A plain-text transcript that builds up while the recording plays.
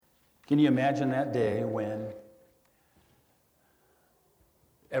Can you imagine that day when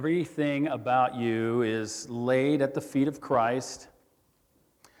everything about you is laid at the feet of Christ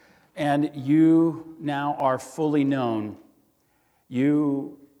and you now are fully known?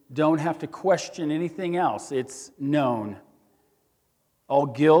 You don't have to question anything else. It's known. All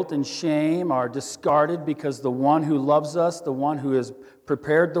guilt and shame are discarded because the one who loves us, the one who has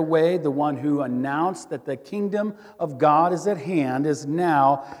prepared the way, the one who announced that the kingdom of God is at hand, is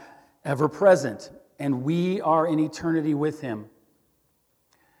now ever present, and we are in eternity with him.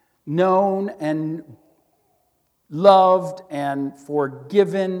 Known and loved and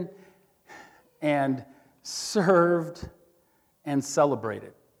forgiven and served and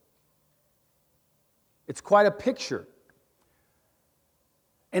celebrated. It's quite a picture.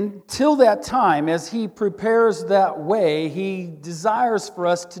 Until that time, as he prepares that way, he desires for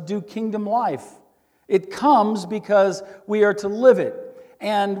us to do kingdom life. It comes because we are to live it.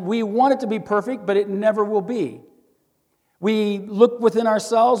 And we want it to be perfect, but it never will be. We look within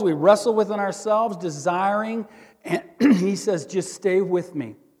ourselves, we wrestle within ourselves, desiring, and he says, just stay with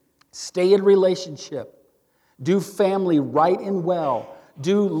me. Stay in relationship. Do family right and well.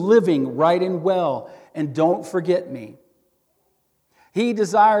 Do living right and well. And don't forget me. He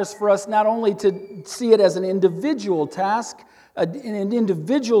desires for us not only to see it as an individual task, an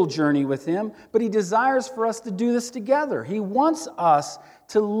individual journey with him, but he desires for us to do this together. He wants us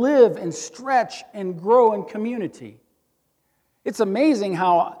to live and stretch and grow in community. It's amazing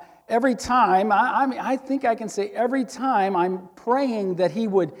how every time, I think I can say every time I'm praying that he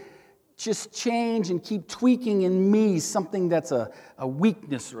would just change and keep tweaking in me something that's a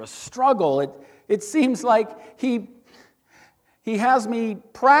weakness or a struggle. It seems like he has me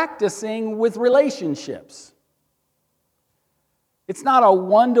practicing with relationships. It's not a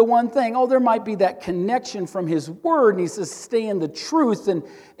one-to-one thing. Oh, there might be that connection from his word, and he says, stay in the truth,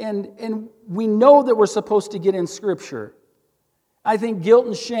 and we know that we're supposed to get in Scripture. I think guilt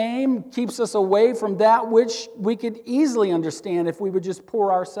and shame keeps us away from that which we could easily understand if we would just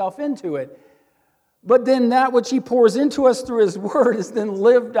pour ourselves into it. But then that which he pours into us through his word is then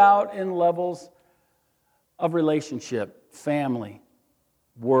lived out in levels of relationship, family,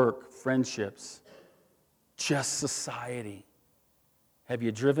 work, friendships, just society. Have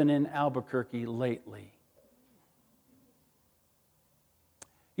you driven in Albuquerque lately?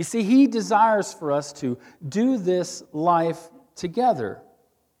 You see, he desires for us to do this life together.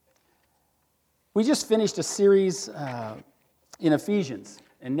 We just finished a series in Ephesians,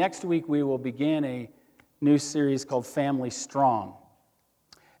 and next week we will begin a new series called Family Strong.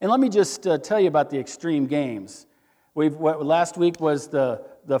 And let me just tell you about the extreme games. Last week was the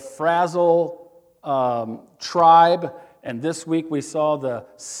Frazzle tribe, and this week we saw the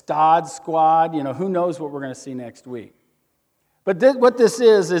Stod squad. You know, who knows what we're going to see next week. But what this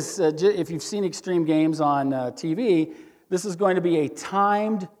is if you've seen extreme games on TV, this is going to be a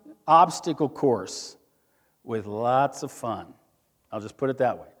timed obstacle course with lots of fun. I'll just put it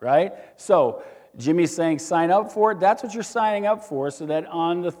that way, right? So Jimmy's saying sign up for it. That's what you're signing up for, so that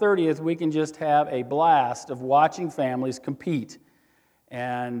on the 30th we can just have a blast of watching families compete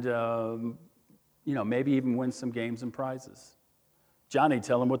and maybe even win some games and prizes. Johnny,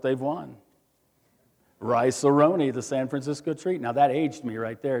 tell them what they've won. Rice-A-Roni, the San Francisco treat. Now that aged me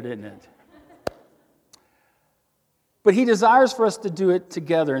right there, didn't it? But he desires for us to do it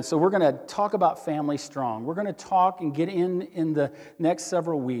together. And so we're going to talk about Family Strong. We're going to talk and get in the next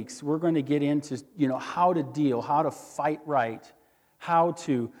several weeks. We're going to get into, how to deal, how to fight right, how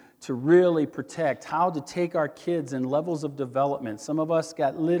to really protect, how to take our kids in levels of development. Some of us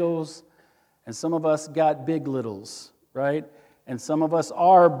got littles, and some of us got big littles, right? And some of us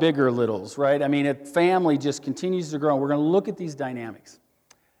are bigger littles, right? I mean, family just continues to grow. We're going to look at these dynamics.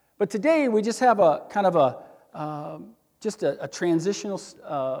 But today we just have a kind of a transitional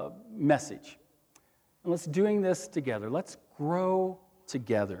message. And let's doing this together. Let's grow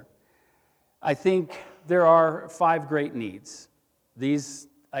together. I think there are 5 great needs. These,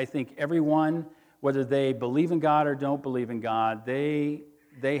 I think everyone, whether they believe in God or don't believe in God, they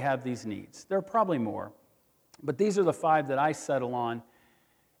have these needs. There are probably more. But these are the 5 that I settle on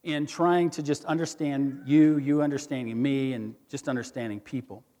in trying to just understand you understanding me, and just understanding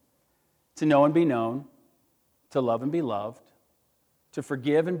people. To know and be known, to love and be loved, to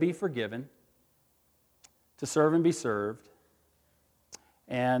forgive and be forgiven, to serve and be served,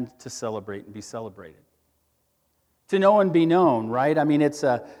 and to celebrate and be celebrated. To know and be known, right? I mean,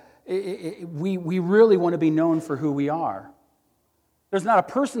 we really want to be known for who we are. There's not a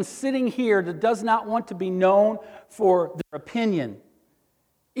person sitting here that does not want to be known for their opinion.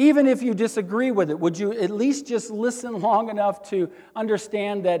 Even if you disagree with it, would you at least just listen long enough to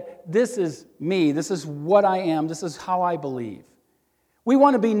understand that this is me, this is what I am, this is how I believe? We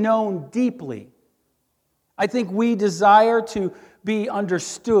want to be known deeply. I think we desire to be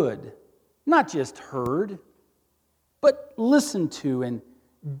understood, not just heard, but listened to and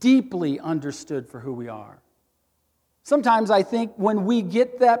deeply understood for who we are. Sometimes I think when we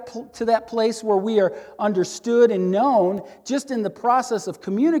get to that place where we are understood and known, just in the process of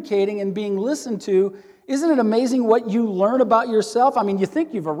communicating and being listened to, isn't it amazing what you learn about yourself? I mean, you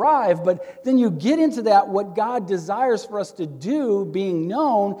think you've arrived, but then you get into that, what God desires for us to do, being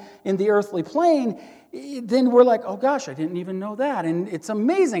known in the earthly plane, then we're like, oh gosh, I didn't even know that. And it's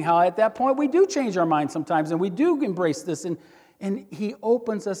amazing how at that point we do change our mind sometimes and we do embrace this. And He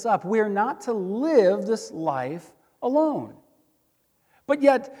opens us up. We're not to live this life alone. But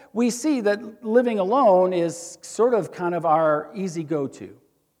yet we see that living alone is sort of kind of our easy go-to.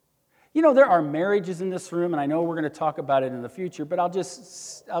 You know, there are marriages in this room, and I know we're going to talk about it in the future, but I'll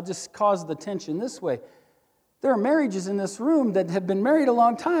just cause the tension this way. There are marriages in this room that have been married a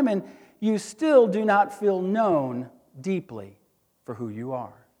long time, and you still do not feel known deeply for who you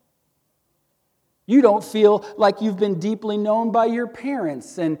are. You don't feel like you've been deeply known by your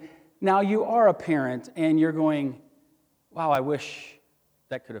parents, and now you are a parent, and you're going, wow, I wish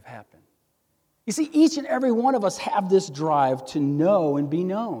that could have happened. You see, each and every one of us have this drive to know and be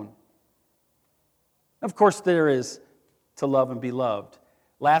known. Of course, there is to love and be loved.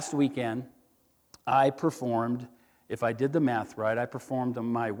 Last weekend, I performed, if I did the math right, I performed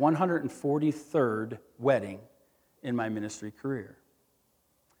my 143rd wedding in my ministry career.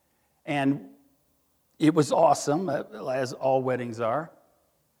 And it was awesome, as all weddings are.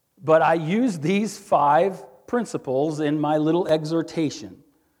 But I used these 5 principles in my little exhortation.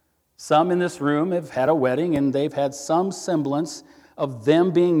 Some in this room have had a wedding and they've had some semblance of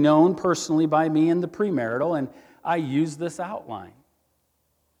them being known personally by me in the premarital, and I use this outline.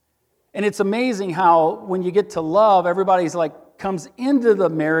 And it's amazing how when you get to love, everybody's like comes into the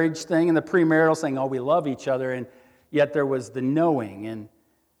marriage thing and the premarital saying, oh, we love each other, and yet there was the knowing. And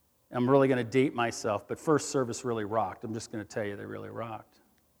I'm really going to date myself, but first service really rocked. I'm just going to tell you, they really rocked.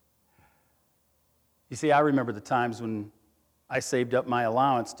 You see, I remember the times when I saved up my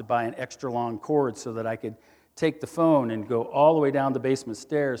allowance to buy an extra long cord so that I could take the phone and go all the way down the basement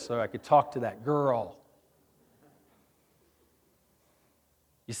stairs so I could talk to that girl.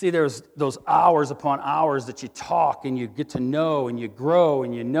 You see, there's those hours upon hours that you talk and you get to know and you grow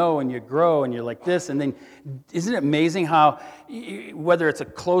and you know and you grow and you're like this. And then isn't it amazing how, whether it's a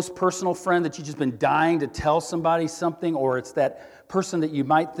close personal friend that you've just been dying to tell somebody something, or it's that person that you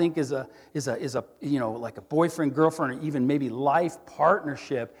might think is a like a boyfriend, girlfriend, or even maybe life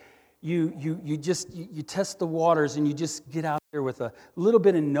partnership, you test the waters and you just get out there with a little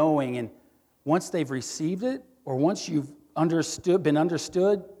bit of knowing, and once they've received it, or once you've been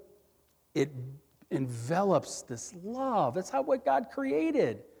understood, it envelops this love. That's what God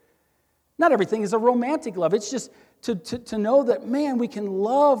created. Not everything is a romantic love. It's just to know that, man, we can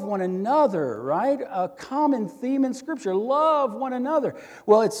love one another, right? A common theme in Scripture, love one another.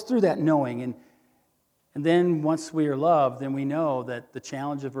 Well, it's through that knowing. And then once we are loved, then we know that the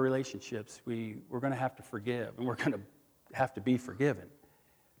challenge of relationships, we're going to have to forgive, and we're going to have to be forgiven.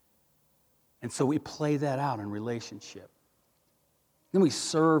 And so we play that out in relationship. Then we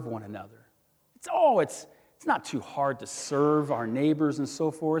serve one another. It's not too hard to serve our neighbors and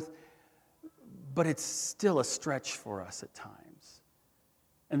so forth, but it's still a stretch for us at times.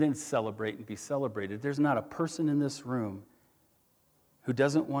 And then celebrate and be celebrated. There's not a person in this room who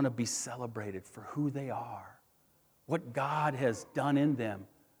doesn't want to be celebrated for who they are, what God has done in them,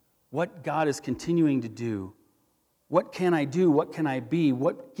 what God is continuing to do. What can I do? What can I be?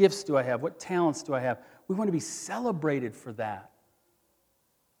 What gifts do I have? What talents do I have? We want to be celebrated for that.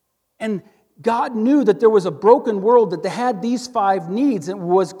 And God knew that there was a broken world that had these 5 needs and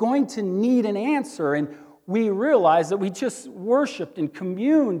was going to need an answer. And we realized that we just worshiped and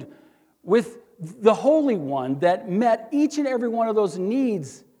communed with the Holy One that met each and every one of those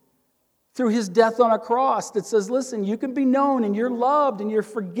needs through His death on a cross, that says, listen, you can be known and you're loved and you're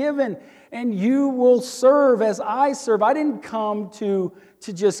forgiven and you will serve as I serve. I didn't come to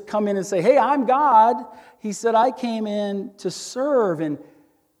just come in and say, hey, I'm God. He said, I came in to serve. And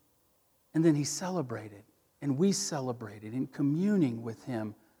then He celebrated, and we celebrated in communing with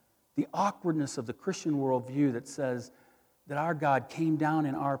Him the awkwardness of the Christian worldview that says that our God came down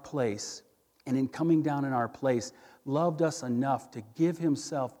in our place, and in coming down in our place, loved us enough to give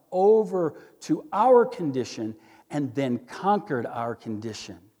Himself over to our condition and then conquered our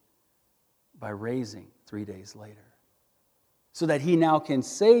condition by raising 3 days later. so that he now can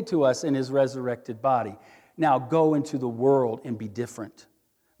say to us in his resurrected body, now go into the world and be different.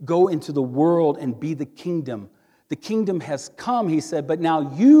 Go into the world and be the kingdom. The kingdom has come, he said, but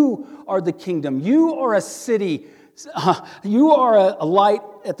now you are the kingdom. You are a city. You are a light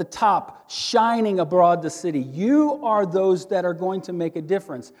at the top, shining abroad the city. You are those that are going to make a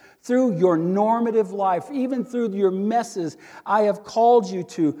difference through your normative life, even through your messes. I have called you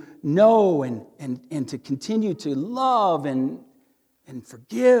to know and to continue to love and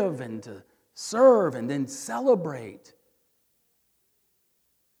forgive and to serve and then celebrate.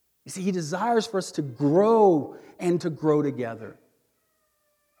 You see, he desires for us to grow and to grow together.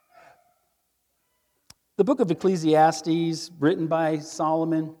 The book of Ecclesiastes, written by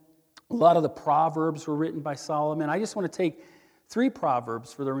Solomon, a lot of the Proverbs were written by Solomon. I just want to take 3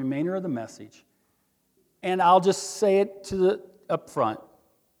 Proverbs for the remainder of the message, and I'll just say it up front.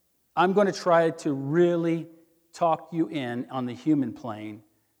 I'm going to try to really talk you in on the human plane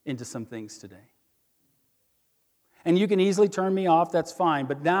into some things today. And you can easily turn me off, that's fine,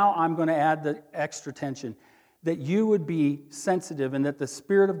 but now I'm going to add the extra tension, that you would be sensitive and that the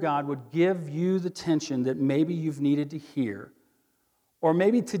Spirit of God would give you the tension that maybe you've needed to hear. Or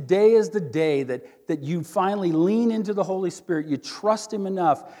maybe today is the day that you finally lean into the Holy Spirit, you trust Him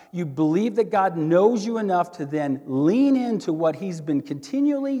enough, you believe that God knows you enough to then lean into what He's been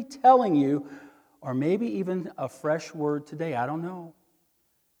continually telling you, or maybe even a fresh word today, I don't know.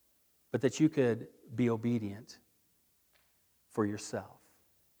 But that you could be obedient for yourself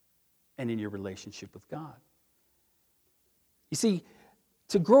and in your relationship with God. You see,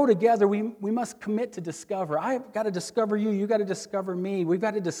 to grow together, we must commit to discover. I've got to discover you. You've got to discover me. We've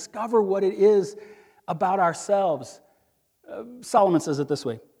got to discover what it is about ourselves. Solomon says it this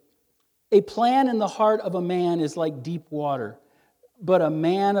way. A plan in the heart of a man is like deep water, but a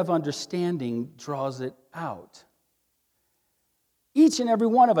man of understanding draws it out. Each and every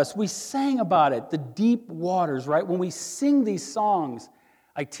one of us, we sang about it, the deep waters, right? When we sing these songs,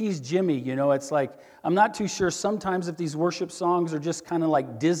 I tease Jimmy, it's like, I'm not too sure sometimes if these worship songs are just kind of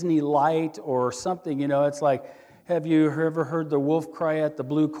like Disney Light or something, it's like, have you ever heard the wolf cry at the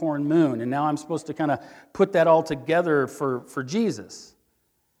blue corn moon? And now I'm supposed to kind of put that all together for Jesus.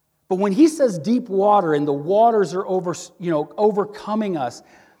 But when he says deep water and the waters are overcoming us,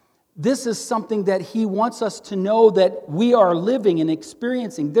 this is something that he wants us to know that we are living and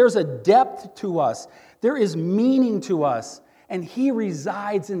experiencing. There's a depth to us. There is meaning to us. And he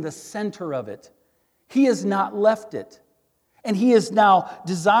resides in the center of it. He has not left it. And he is now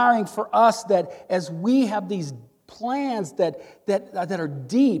desiring for us that as we have these plans that are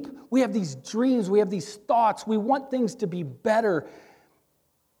deep, we have these dreams, we have these thoughts, we want things to be better.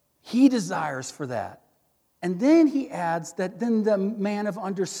 He desires for that. And then he adds that then the man of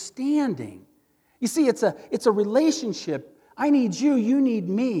understanding. You see, it's a relationship. I need you, you need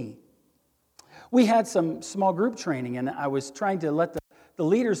me. We had some small group training, and I was trying to let the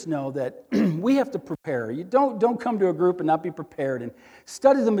leaders know that we have to prepare. You don't come to a group and not be prepared, and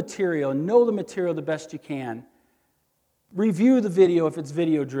study the material, and know the material the best you can. Review the video if it's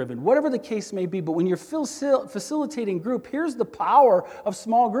video-driven, whatever the case may be. But when you're facilitating group, here's the power of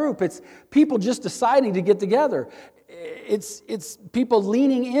small group. It's people just deciding to get together. It's people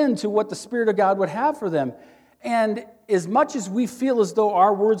leaning into what the Spirit of God would have for them. And as much as we feel as though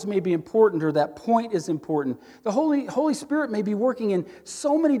our words may be important or that point is important, the Holy Spirit may be working in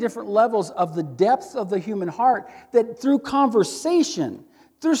so many different levels of the depths of the human heart that through conversation,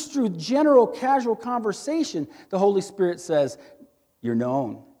 just through general, casual conversation, the Holy Spirit says, you're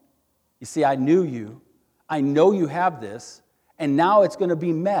known. You see, I knew you. I know you have this, and now it's going to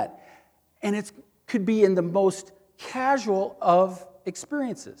be met. And it could be in the most casual of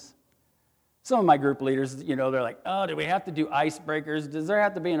experiences. Some of my group leaders, they're like, oh, do we have to do icebreakers? Does there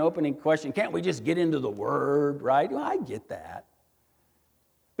have to be an opening question? Can't we just get into the Word, right? Well, I get that.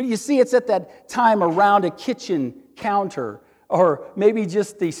 But you see, it's at that time around a kitchen counter or maybe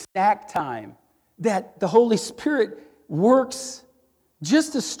just the snack time that the Holy Spirit works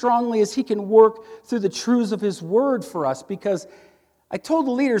just as strongly as He can work through the truths of His Word for us. Because I told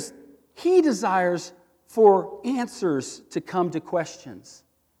the leaders, He desires for answers to come to questions.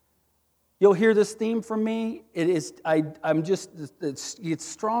 You'll hear this theme from me. It's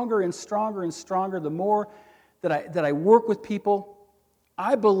stronger and stronger and stronger the more that I work with people.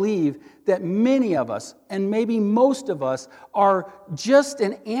 I believe that many of us, and maybe most of us, are just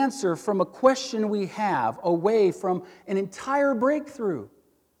an answer from a question we have away from an entire breakthrough.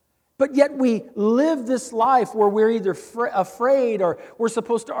 But yet we live this life where we're either afraid or we're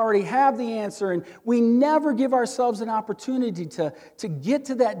supposed to already have the answer, and we never give ourselves an opportunity to get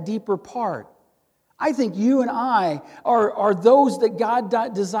to that deeper part. I think you and I are those that God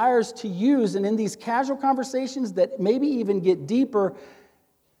desires to use. And in these casual conversations that maybe even get deeper,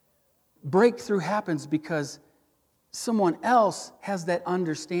 breakthrough happens because someone else has that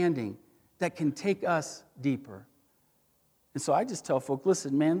understanding that can take us deeper. And so I just tell folk,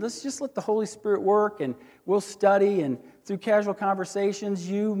 listen, man, let's just let the Holy Spirit work, and we'll study, and through casual conversations,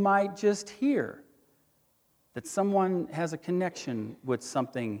 you might just hear that someone has a connection with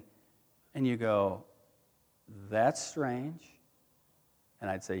something, and you go, that's strange. And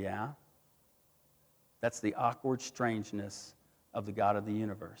I'd say, yeah. That's the awkward strangeness of the God of the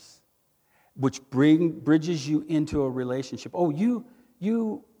universe, which bridges you into a relationship. Oh, you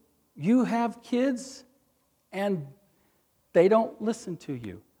have kids, and they don't listen to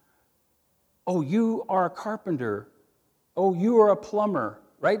you. Oh, you are a carpenter. Oh, you are a plumber,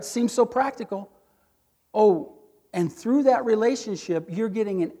 right? Seems so practical. Oh, and through that relationship, you're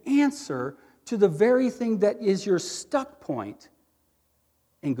getting an answer to the very thing that is your stuck point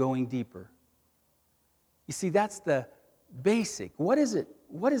in going deeper. You see, that's the basic. What is it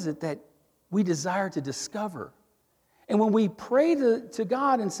that we desire to discover? And when we pray to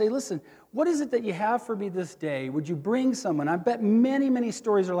God and say, listen, what is it that you have for me this day? Would you bring someone? I bet many, many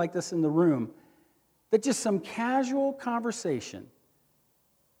stories are like this in the room, that just some casual conversation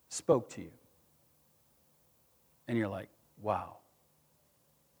spoke to you. And you're like, wow.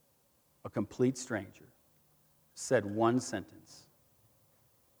 A complete stranger said one sentence.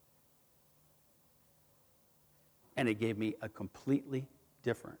 And it gave me a completely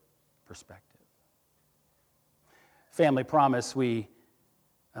different perspective. Family Promise,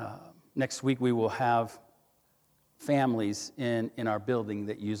 next week we will have families in our building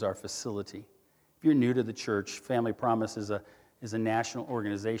that use our facility. If you're new to the church, Family Promise is a national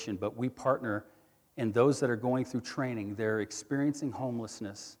organization, but we partner in those that are going through training. They're experiencing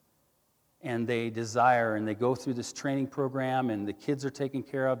homelessness, and they desire, and they go through this training program, and the kids are taken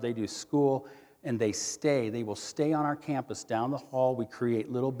care of. They do school, and they stay. They will stay on our campus down the hall. We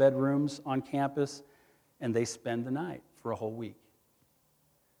create little bedrooms on campus, and they spend the night for a whole week.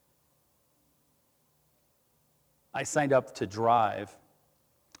 I signed up to drive,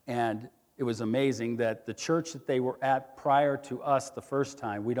 and it was amazing that the church that they were at prior to us the first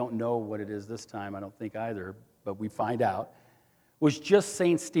time, we don't know what it is this time, I don't think either, but we find out, was just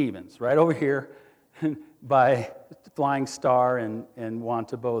St. Stephen's, right over here by Flying Star and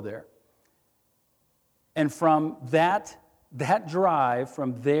Wantabeau there. And from that drive,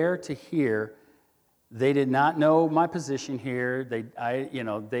 from there to here, they did not know my position here.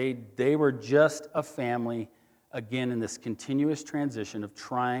 They were just a family, again, in this continuous transition of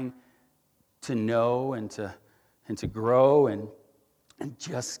trying to know and to grow and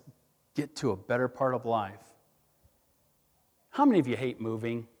just get to a better part of life. How many of you hate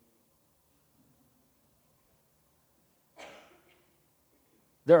moving?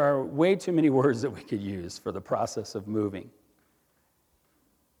 There are way too many words that we could use for the process of moving.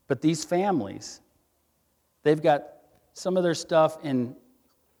 But these families, they've got some of their stuff in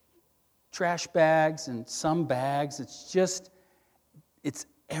trash bags and some bags. It's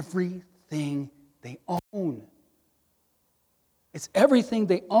everything they own. It's everything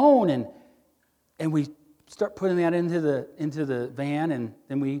they own, and we start putting that into the van, and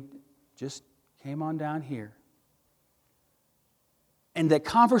then we just came on down here. And the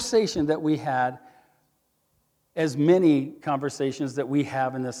conversation that we had, as many conversations that we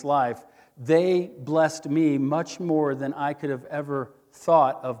have in this life, they blessed me much more than I could have ever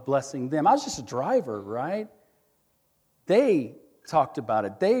thought of blessing them. I was just a driver, right? They talked about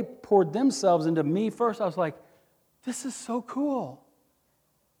it. They poured themselves into me first. I was like, this is so cool.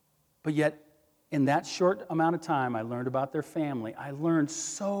 But yet, in that short amount of time, I learned about their family. I learned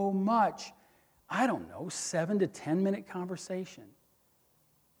so much. 7 to 10 minute conversation.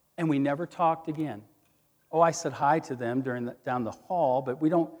 And we never talked again. Oh, I said hi to them down the hall, but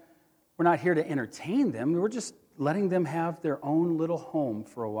we're not here to entertain them. We're just letting them have their own little home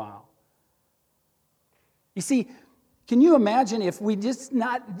for a while. You see, can you imagine if we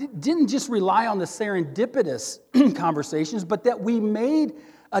didn't just rely on the serendipitous conversations, but that we made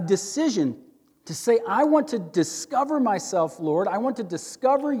a decision to say, I want to discover myself, Lord. I want to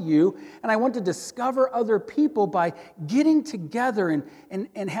discover you, and I want to discover other people by getting together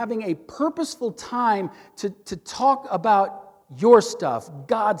and having a purposeful time to talk about your stuff,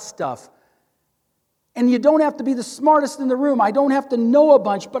 God's stuff. And you don't have to be the smartest in the room. I don't have to know a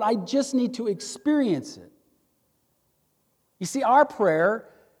bunch, but I just need to experience it. You see, our prayer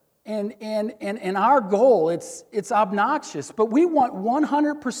And our goal, it's obnoxious, but we want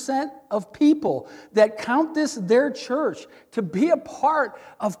 100% of people that count this their church to be a part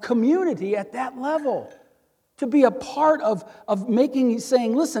of community at that level. To be a part of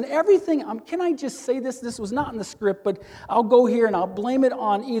saying, listen, everything, can I just say this? This was not in the script, but I'll go here and I'll blame it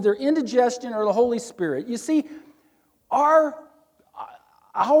on either indigestion or the Holy Spirit. You see, our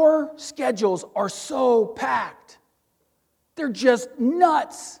schedules are so packed. They're just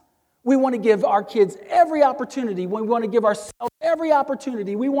nuts. We want to give our kids every opportunity. We want to give ourselves every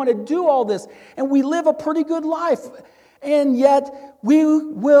opportunity. We want to do all this. And we live a pretty good life. And yet, we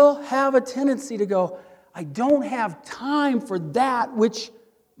will have a tendency to go, I don't have time for that which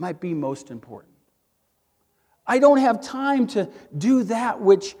might be most important. I don't have time to do that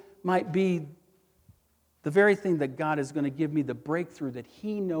which might be the very thing that God is going to give me the breakthrough that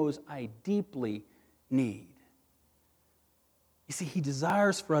He knows I deeply need. You see, He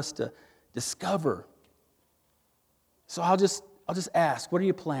desires for us to discover. So I'll just ask, what are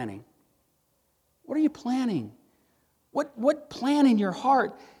you planning? What are you planning? What plan in your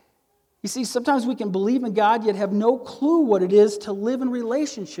heart? You see, sometimes we can believe in God yet have no clue what it is to live in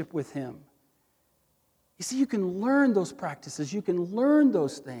relationship with Him. You see, you can learn those practices, you can learn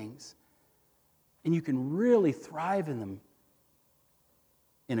those things, and you can really thrive in them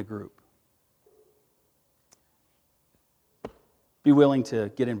in a group. Be willing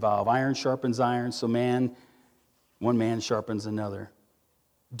to get involved. Iron sharpens iron, so one man sharpens another.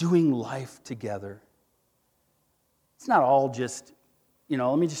 Doing life together. It's not all just,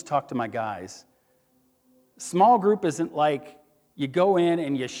 let me just talk to my guys. Small group isn't like you go in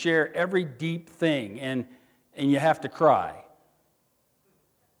and you share every deep thing and you have to cry.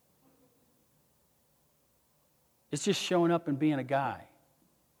 It's just showing up and being a guy.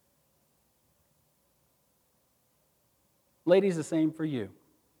 Ladies, the same for you.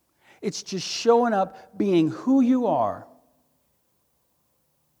 It's just showing up, being who you are,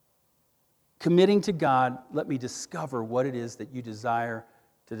 committing to God. Let me discover what it is that you desire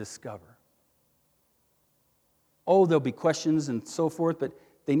to discover. Oh, there'll be questions and so forth, but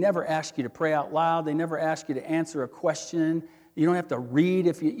they never ask you to pray out loud. They never ask you to answer a question. You don't have to read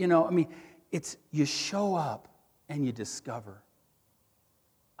if it's you show up and you discover.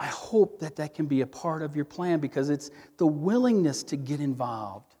 I hope that can be a part of your plan because it's the willingness to get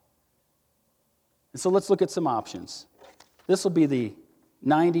involved. And so let's look at some options. This will be the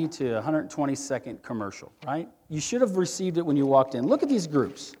 90 to 120 second commercial, right? You should have received it when you walked in. Look at these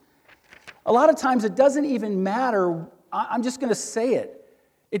groups. A lot of times it doesn't even matter, I'm just going to say it,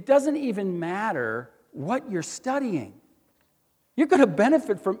 it doesn't even matter what you're studying. You're going to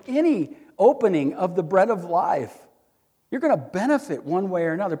benefit from any opening of the bread of life. You're going to benefit one way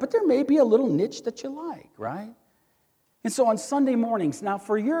or another, but there may be a little niche that you like, right? And so on Sunday mornings, now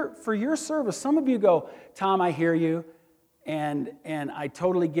for your service, some of you go, Tom, I hear you, and I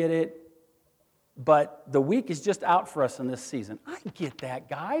totally get it, but the week is just out for us in this season. I get that,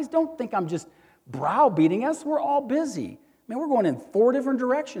 guys. Don't think I'm just browbeating us. We're all busy. Man, we're going in 4 different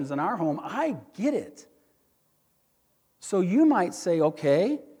directions in our home. I get it. So you might say,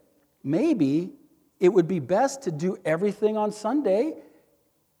 okay, maybe it would be best to do everything on Sunday.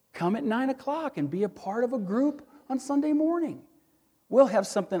 Come at 9 o'clock and be a part of a group on Sunday morning. We'll have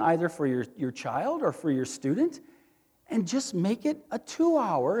something either for your child or for your student, and just make it a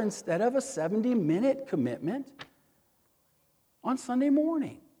 2-hour instead of a 70-minute commitment on Sunday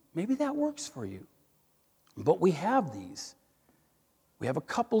morning. Maybe that works for you. But we have these. We have a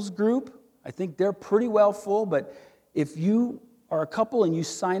couples group. I think they're pretty well full, but if you are a couple and you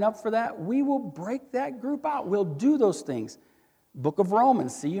sign up for that, we will break that group out. We'll do those things. Book of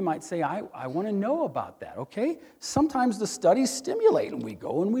Romans, see, you might say, I want to know about that, okay? Sometimes the studies stimulate and we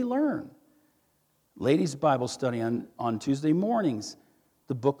go and we learn. Ladies' Bible study on Tuesday mornings.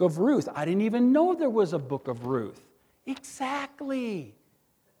 The book of Ruth. I didn't even know there was a book of Ruth. Exactly.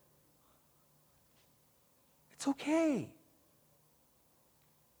 It's okay.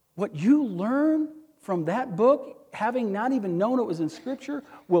 What you learn from that book, having not even known it was in Scripture,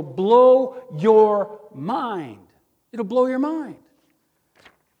 will blow your mind. It'll blow your mind.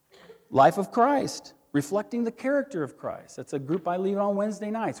 Life of Christ, reflecting the character of Christ. That's a group I lead on Wednesday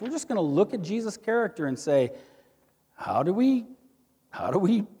nights. We're just going to look at Jesus' character and say, how do we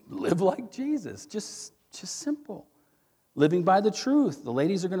live like Jesus? Just simple. Living by the truth. The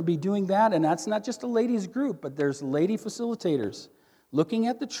ladies are going to be doing that, and that's not just a ladies group, but there's lady facilitators looking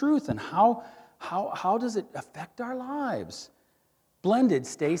at the truth and how does it affect our lives. Blended.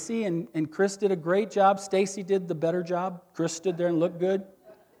 Stacy and Chris did a great job. Stacy did the better job. Chris stood there and looked good.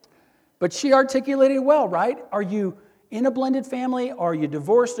 But she articulated well, right? Are you in a blended family? Are you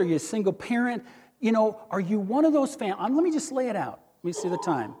divorced? Are you a single parent? Are you one of those families? Let me just lay it out. Let me see the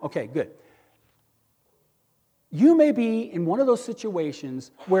time. Okay, good. You may be in one of those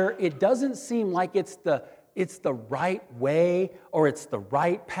situations where it doesn't seem like it's the right way, or it's the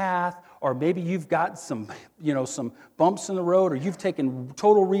right path, or maybe you've got some bumps in the road, or you've taken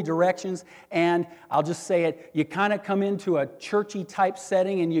total redirections, and I'll just say it, you kind of come into a churchy type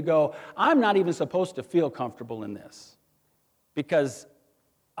setting and you go, I'm not even supposed to feel comfortable in this because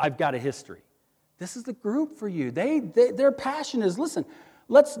I've got a history. This is the group for you. Their passion is, listen,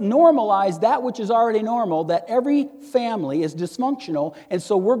 let's normalize that which is already normal, that every family is dysfunctional, and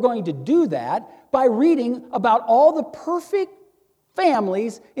so we're going to do that by reading about all the perfect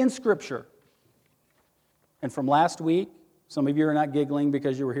families in Scripture. And from last week, some of you are not giggling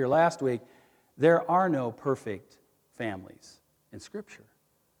because you were here last week, there are no perfect families in Scripture.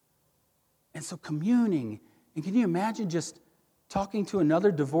 And so communing, and can you imagine just talking to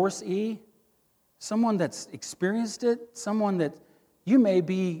another divorcee, someone that's experienced it, someone that you may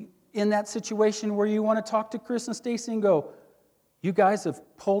be in that situation where you want to talk to Chris and Stacy and go, you guys have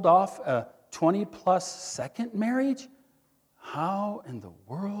pulled off a 20-plus second marriage? How in the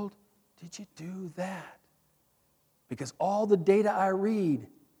world did you do that? Because all the data I read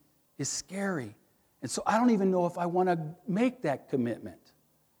is scary. And so I don't even know if I want to make that commitment.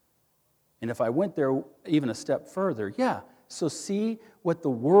 And if I went there even a step further, so see what the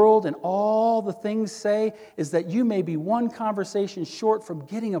world and all the things say is that you may be one conversation short from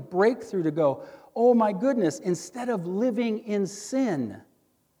getting a breakthrough to go, oh my goodness, instead of living in sin.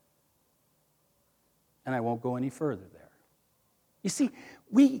 And I won't go any further there. You see,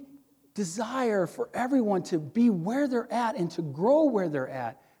 we desire for everyone to be where they're at and to grow where they're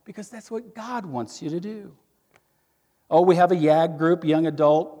at because that's what God wants you to do. Oh, we have a YAG group, young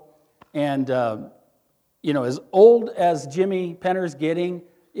adult, and as old as Jimmy Penner's getting,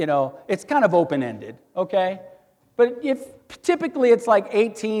 it's kind of open-ended, okay? But if typically it's like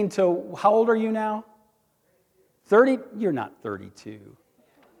 18 to, how old are you now? 30? You're not 32.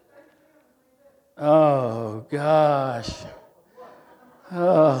 Oh, gosh.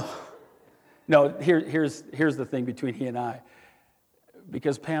 Oh. No, here's the thing between he and I.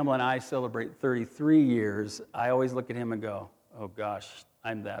 Because Pamela and I celebrate 33 years, I always look at him and go, oh, gosh,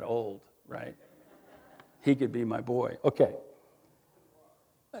 I'm that old, right? He could be my boy. Okay.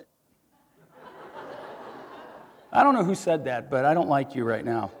 I don't know who said that, but I don't like you right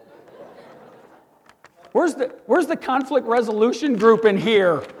now. Where's the conflict resolution group in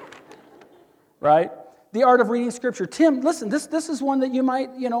here? Right? The art of reading Scripture. Tim, listen, this is one that you might,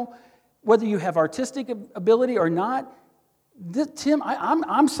 whether you have artistic ability or not, Tim,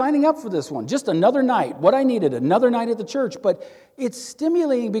 I'm signing up for this one. Just another night. What I needed, another night at the church. But it's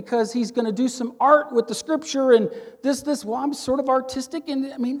stimulating because he's going to do some art with the Scripture and this. Well, I'm sort of artistic,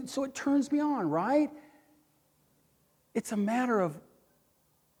 and so it turns me on, right? It's a matter of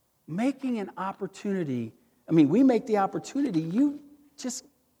making an opportunity. We make the opportunity. You just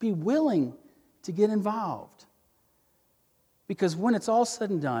be willing to get involved. Because when it's all said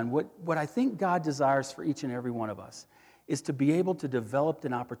and done, what I think God desires for each and every one of us is to be able to develop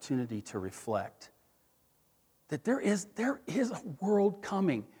an opportunity to reflect that there is a world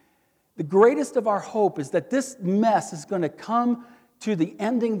coming. The greatest of our hope is that this mess is going to come to the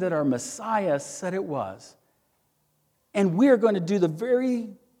ending that our Messiah said it was. And we're going to do the very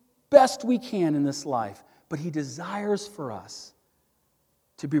best we can in this life. But he desires for us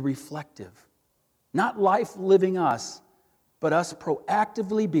to be reflective. Not life living us, but us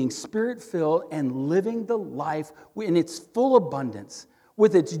proactively being Spirit-filled and living the life in its full abundance,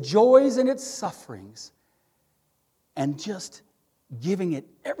 with its joys and its sufferings, and just giving it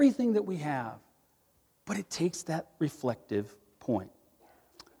everything that we have. But it takes that reflective point.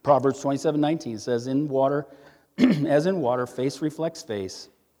 Proverbs 27:19 says, in water, as in water, face reflects face,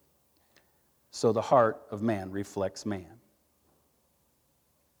 so the heart of man reflects man.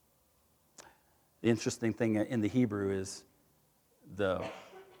 The interesting thing in the Hebrew is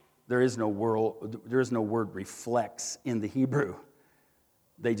there is no word reflects in the Hebrew.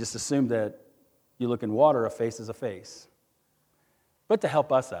 They just assume that you look in water, a face is a face. But to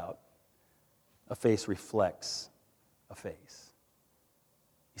help us out, a face reflects a face.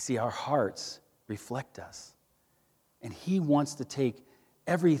 You see, our hearts reflect us. And he wants to take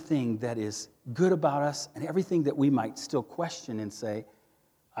everything that is good about us and everything that we might still question and say,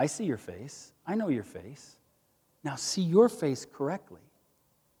 I see your face. I know your face. Now see your face correctly.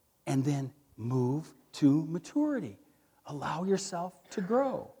 And then move to maturity. Allow yourself to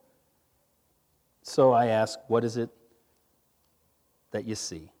grow. So I ask, what is it that you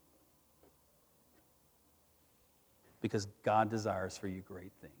see? because God desires for you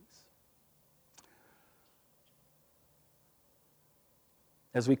great things.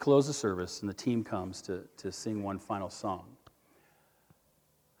 As we close the service and the team comes to sing one final song,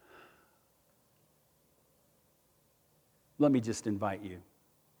 let me just invite you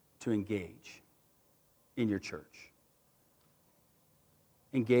to engage in your church.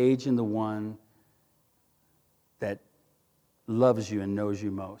 Engage in the one that loves you and knows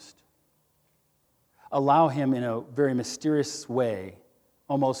you most. Allow him in a very mysterious way,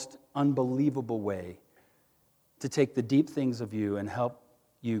 almost unbelievable way, to take the deep things of you and help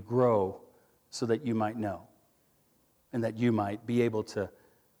you grow so that you might know and that you might be able to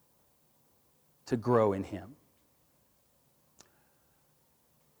grow in him.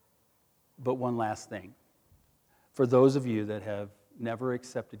 But one last thing. For those of you that have never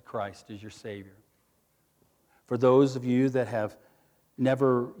accepted Christ as your Savior, for those of you that have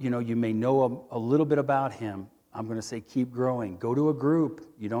never, you may know a little bit about him, I'm going to say keep growing. Go to a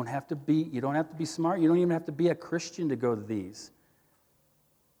group. You don't have to be smart. You don't even have to be a Christian to go to these.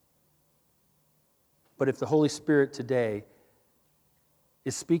 But if the Holy Spirit today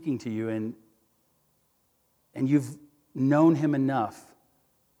is speaking to you and you've known him enough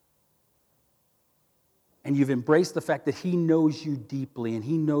and you've embraced the fact that he knows you deeply and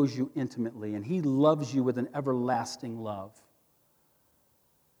he knows you intimately and he loves you with an everlasting love,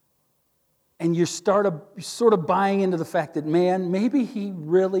 and you sort of buying into the fact that, man, maybe he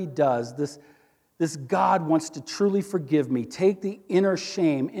really does. This God wants to truly forgive me, take the inner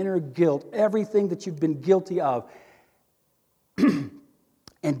shame, inner guilt, everything that you've been guilty of,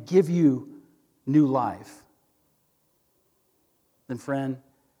 and give you new life. Then, friend,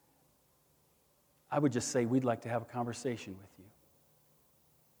 I would just say we'd like to have a conversation with you.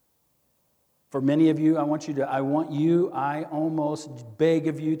 For many of you, I almost beg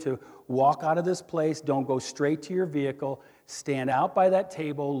of you to walk out of this place. Don't go straight to your vehicle. Stand out by that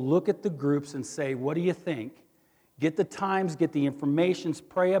table, look at the groups and say, what do you think? Get the times, get the information,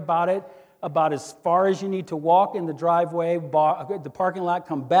 pray about it, about as far as you need to walk in the driveway, the parking lot,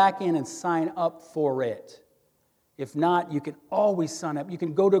 come back in and sign up for it. If not, you can always sign up. You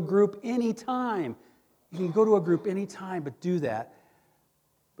can go to a group anytime. But do that.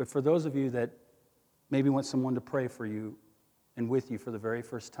 But for those of you that maybe want someone to pray for you and with you for the very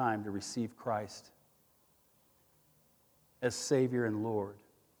first time to receive Christ as Savior and Lord,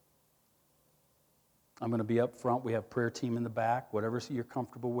 I'm going to be up front. We have a prayer team in the back, whatever you're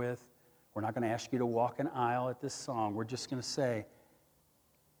comfortable with. We're not going to ask you to walk an aisle at this song. We're just going to say,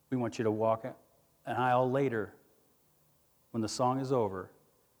 we want you to walk an aisle later when the song is over,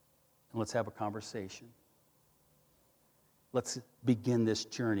 and let's have a conversation. Let's begin this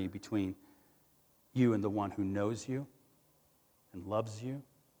journey between you and the one who knows you and loves you,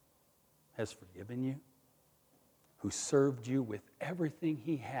 has forgiven you, who served you with everything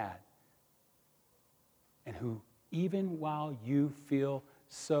he had, and who, even while you feel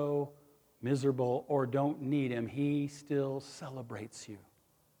so miserable or don't need him, he still celebrates you.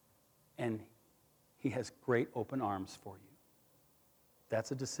 And he has great open arms for you.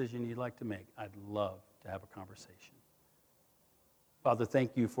 That's a decision you'd like to make. I'd love to have a conversation. Father,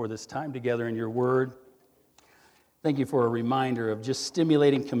 thank you for this time together in your word. Thank you for a reminder of just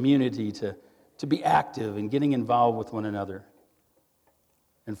stimulating community to be active and getting involved with one another.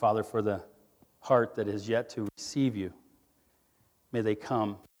 And Father, for the heart that is yet to receive you, may they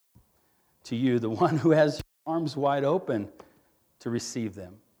come to you, the one who has your arms wide open to receive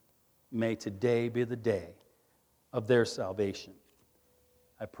them. May today be the day of their salvation.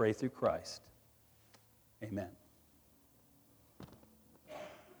 I pray through Christ. Amen.